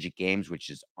double-digit games, which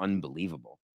is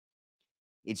unbelievable.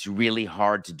 It's really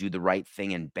hard to do the right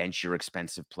thing and bench your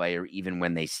expensive player even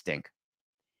when they stink,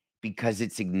 because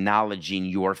it's acknowledging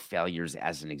your failures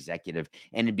as an executive.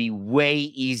 And it'd be way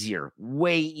easier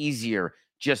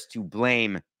just to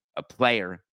blame a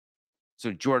player.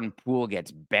 So Jordan Poole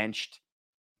gets benched.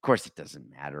 Of course, it doesn't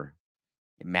matter.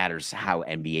 It matters how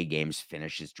NBA games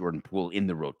finish. Is Jordan Poole in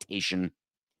the rotation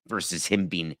versus him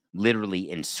being literally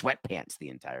in sweatpants the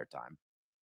entire time?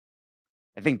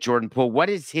 I think Jordan Poole,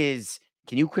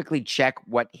 can you quickly check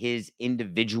what his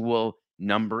individual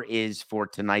number is for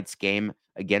tonight's game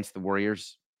against the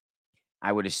Warriors?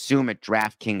 I would assume at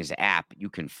DraftKings app, you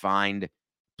can find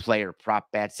player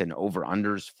prop bets and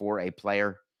over-unders for a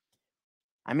player.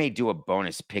 I may do a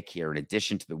bonus pick here in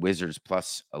addition to the Wizards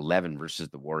plus 11 versus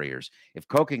the Warriors. If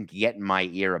Coke can get in my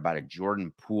ear about a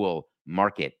Jordan Poole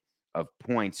market of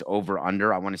points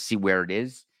over-under, I want to see where it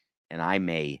is, and I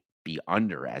may be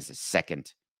under as a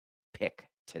second pick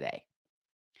today.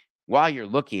 While you're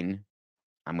looking,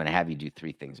 I'm going to have you do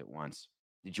three things at once.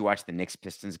 Did you watch the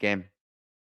Knicks-Pistons game?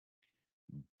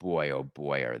 Boy, oh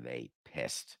boy, are they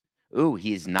pissed. Ooh,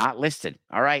 he is not listed.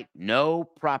 All right, no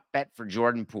prop bet for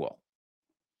Jordan Poole.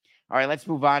 All right, let's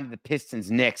move on to the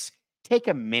Pistons-Knicks. Take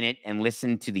a minute and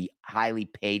listen to the highly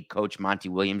paid coach Monty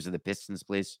Williams of the Pistons,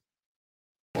 please.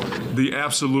 The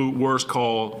absolute worst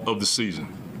call of the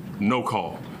season. No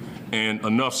call. And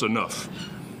enough's enough.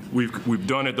 We've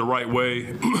done it the right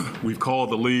way. We've called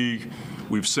the league.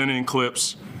 We've sent in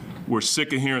clips. We're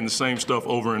sick of hearing the same stuff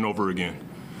over and over again.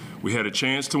 We had a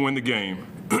chance to win the game,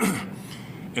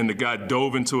 and the guy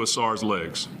dove into Asar's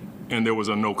legs, and there was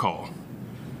a no call.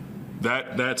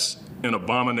 That's an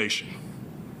abomination.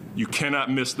 You cannot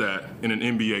miss that in an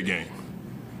NBA game,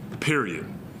 period.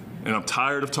 And I'm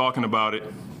tired of talking about it.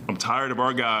 I'm tired of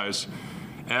our guys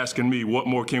asking me, what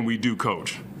more can we do,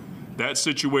 coach? That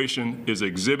situation is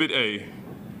exhibit A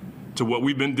to what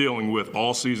we've been dealing with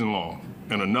all season long,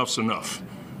 and enough's enough.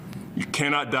 You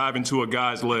cannot dive into a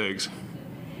guy's legs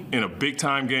in a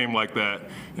big-time game like that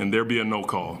and there be a no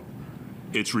call.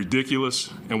 It's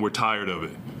ridiculous, and we're tired of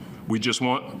it. We just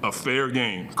want a fair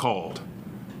game called,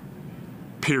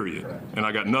 period. And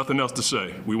I got nothing else to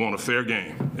say. We want a fair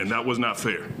game, and that was not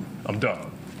fair. I'm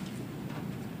done.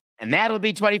 And that'll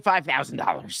be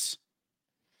 $25,000.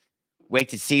 Wait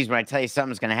to see when I tell you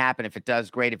something's going to happen. If it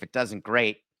does, great. If it doesn't,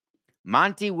 great.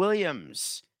 Monty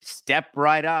Williams, step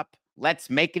right up. Let's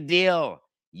make a deal.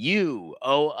 You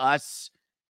owe us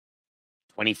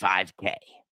 $25K.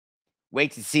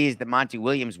 Wait to see is that Monty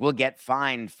Williams will get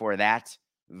fined for that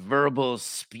verbal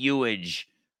spewage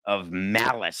of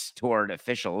malice toward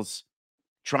officials,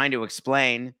 trying to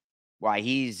explain why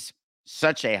he's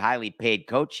such a highly paid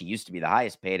coach. He used to be the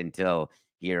highest paid until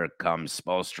here comes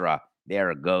Spoelstra.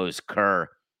 There goes Kerr.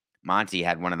 Monty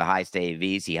had one of the highest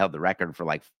AAVs. He held the record for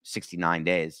like 69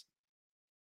 days.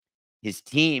 His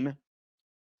team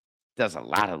does a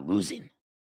lot of losing.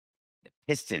 The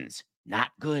Pistons, not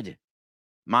good.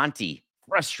 Monty,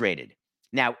 frustrated.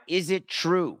 Now, is it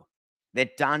true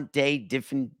that Dante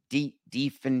DiVincenzo?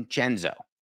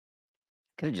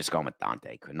 Could have just gone with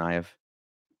Dante, couldn't I have?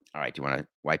 All right, do you want to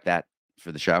wipe that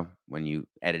for the show when you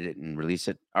edit it and release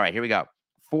it? All right, here we go.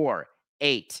 4,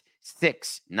 8,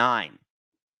 6, 9.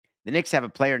 The Knicks have a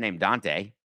player named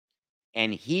Dante,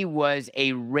 and he was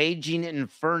a raging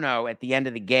inferno at the end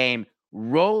of the game,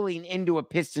 rolling into a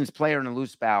Pistons player in a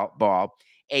loose ball,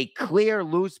 a clear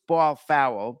loose ball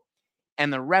foul,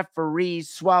 and the referees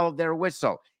swallowed their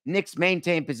whistle. Knicks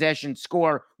maintain possession,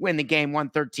 score, win the game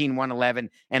 113-111,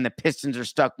 and the Pistons are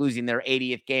stuck losing their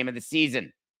 80th game of the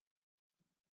season.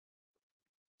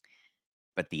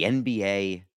 But the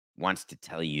NBA wants to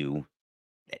tell you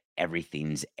that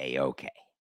everything's A-okay.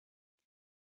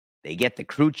 They get the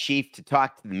crew chief to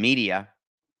talk to the media.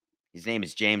 His name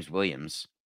is James Williams.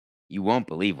 You won't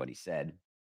believe what he said.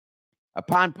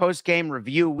 Upon post-game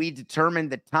review, we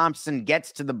determined that Thompson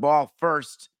gets to the ball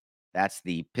first. That's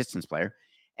the Pistons player.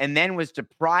 And then was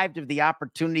deprived of the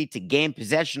opportunity to gain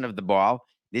possession of the ball.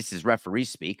 This is referee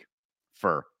speak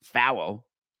for foul.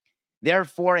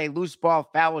 Therefore, a loose ball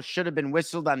foul should have been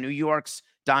whistled on New York's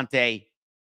Dante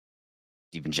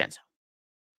DiVincenzo.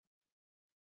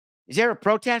 Is there a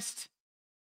protest?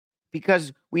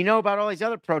 Because we know about all these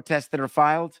other protests that are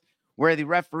filed where the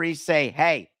referees say,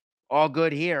 hey, all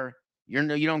good here. You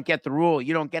don't get the rule.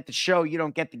 You don't get the show. You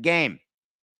don't get the game.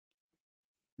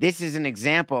 This is an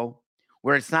example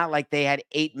where it's not like they had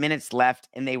 8 minutes left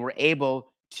and they were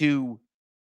able to.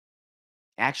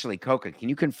 Actually, Coca, can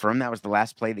you confirm that was the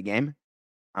last play of the game?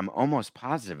 I'm almost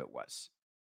positive it was.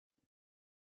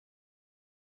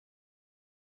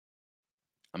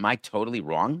 Am I totally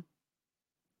wrong?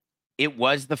 It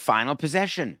was the final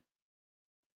possession.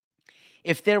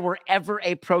 If there were ever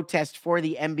a protest for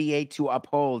the NBA to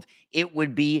uphold, it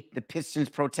would be the Pistons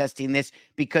protesting this,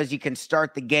 because you can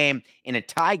start the game in a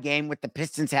tie game with the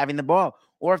Pistons having the ball.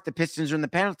 Or if the Pistons are in the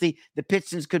penalty, the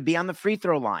Pistons could be on the free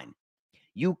throw line.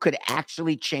 You could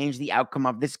actually change the outcome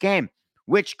of this game,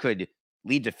 which could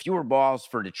lead to fewer balls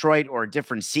for Detroit or a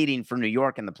different seeding for New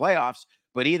York in the playoffs.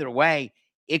 But either way,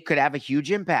 it could have a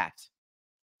huge impact.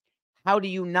 How do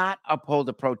you not uphold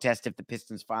a protest if the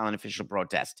Pistons file an official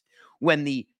protest? When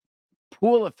the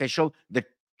pool official, the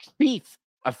chief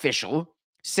official,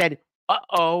 said,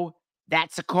 uh-oh,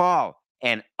 that's a call.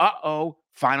 And uh-oh,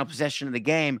 final possession of the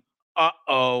game.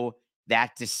 Uh-oh,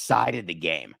 that decided the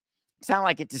game. It's not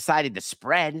like it decided the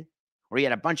spread where you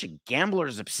had a bunch of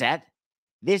gamblers upset.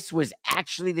 This was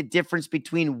actually the difference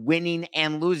between winning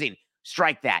and losing.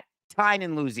 Strike that. Tying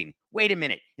and losing. Wait a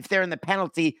minute. If they're in the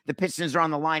penalty, the Pistons are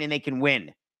on the line and they can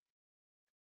win.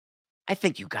 I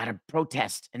think you got to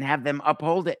protest and have them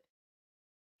uphold it.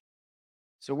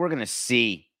 So we're going to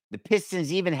see. The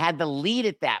Pistons even had the lead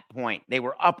at that point. They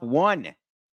were up 1.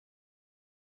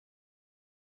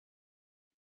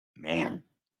 Man,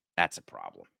 that's a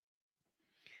problem.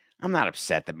 I'm not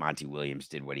upset that Monty Williams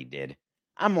did what he did.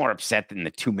 I'm more upset than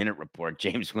the 2-minute report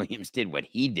James Williams did what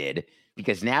he did,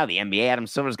 because now the NBA, Adam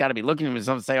Silver's got to be looking at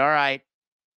himself and say, all right,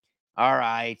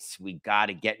 we got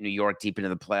to get New York deep into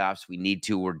the playoffs. We need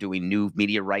to. We're doing new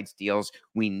media rights deals.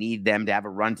 We need them to have a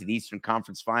run to the Eastern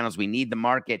Conference Finals. We need the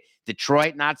market.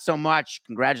 Detroit, not so much.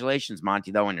 Congratulations,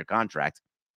 Monty, though, on your contract.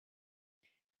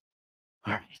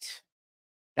 All right.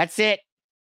 That's it.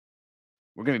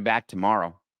 We're going to be back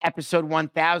tomorrow. Episode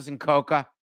 1000, Coca.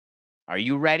 Are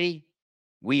you ready?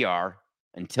 We are.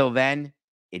 Until then,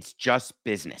 it's just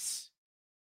business.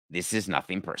 This is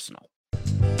nothing personal.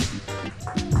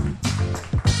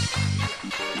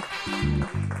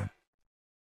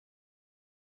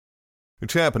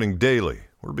 It's happening daily.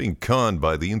 We're being conned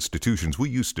by the institutions we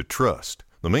used to trust.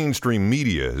 The mainstream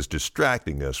media is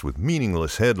distracting us with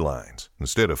meaningless headlines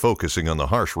instead of focusing on the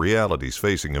harsh realities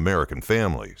facing American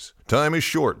families. Time is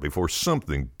short before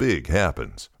something big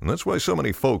happens, and that's why so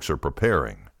many folks are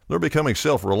preparing. They're becoming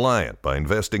self-reliant by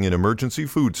investing in emergency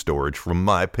food storage from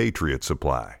My Patriot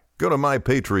Supply. Go to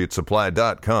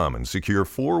MyPatriotSupply.com and secure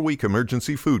 4-week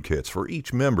emergency food kits for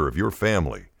each member of your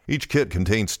family. Each kit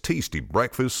contains tasty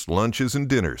breakfasts, lunches, and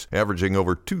dinners, averaging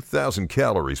over 2,000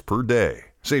 calories per day.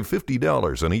 Save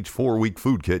 $50 on each 4-week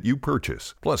food kit you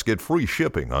purchase, plus get free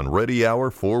shipping on Ready Hour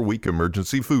 4-week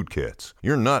emergency food kits.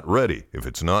 You're not ready if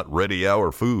it's not Ready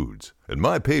Hour foods. At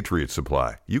My Patriot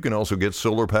Supply, you can also get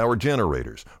solar power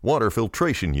generators, water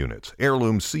filtration units,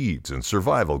 heirloom seeds, and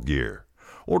survival gear.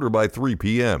 Order by 3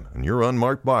 p.m. and your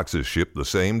unmarked boxes ship the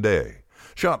same day.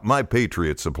 Shop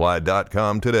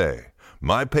MyPatriotSupply.com today.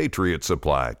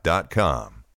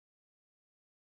 MyPatriotSupply.com.